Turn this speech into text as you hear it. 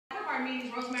our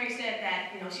meetings, Rosemary said that,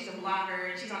 you know, she's a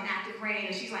blogger and she's on Active Rain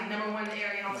and she's like #1 in the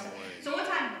area and all that stuff. So one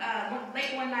time,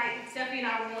 late one night, Stephanie and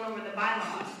I were going over the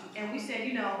bylaws and we said,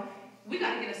 you know, we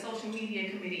got to get a social media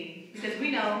committee because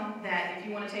we know that if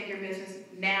you want to take your business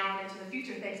now and into the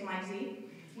future, thanks Mike Z,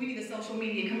 we need a social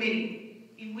media committee.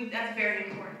 That's very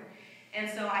important. And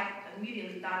so I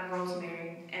immediately thought of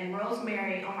Rosemary. And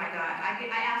Rosemary, oh my God, I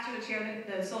asked her to chair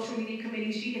the social media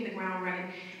committee. She hit the ground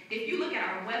running. If you look at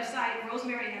our website,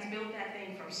 Rosemary has built that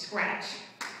thing from scratch.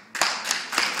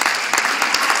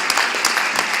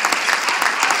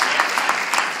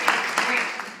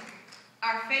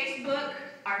 Our Facebook,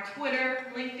 our Twitter,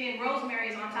 LinkedIn, Rosemary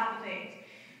is on top of things.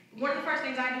 One of the first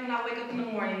things I do when I wake up in the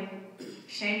morning,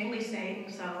 shamefully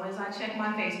saying so, is I check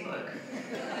my Facebook.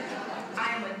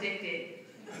 I am addicted.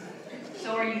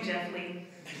 So are you, Jeff Lee.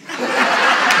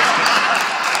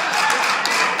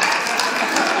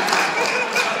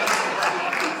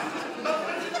 But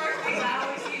one of the first things I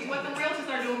always see is what the realtors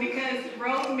are doing because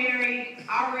Rosemary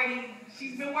already,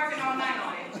 she's been working all night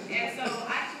on it. And so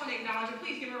I just want to acknowledge her.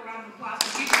 Please give her a round of applause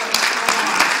for she's working so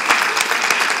hard.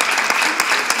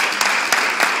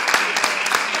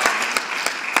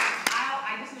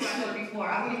 This is what I said before.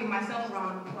 I want to give myself a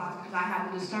round of applause because I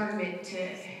have the discernment to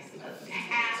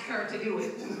ask her to do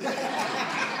it.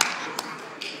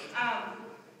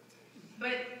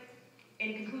 But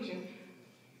in conclusion,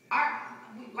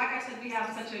 like I said, we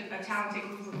have such a talented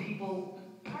group of people.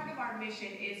 Part of our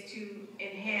mission is to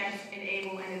enhance,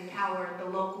 enable, and empower the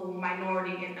local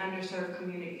minority and underserved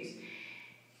communities.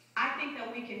 I think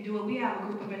that we can do it. We have a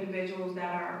group of individuals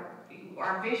that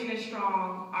our vision is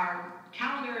strong, our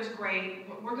calendar is great,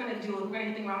 we're going to do it, we're going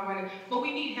to hit the ground running, but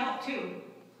we need help too.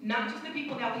 Not just the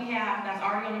people that we have that's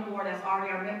already on the board, that's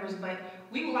already our members, but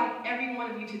we would like every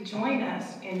one of you to join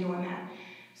us in doing that.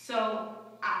 So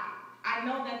I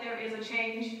know that there is a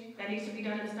change that needs to be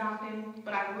done in Stockton,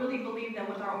 but I really believe that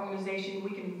with our organization,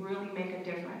 we can really make a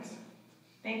difference.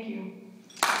 Thank you.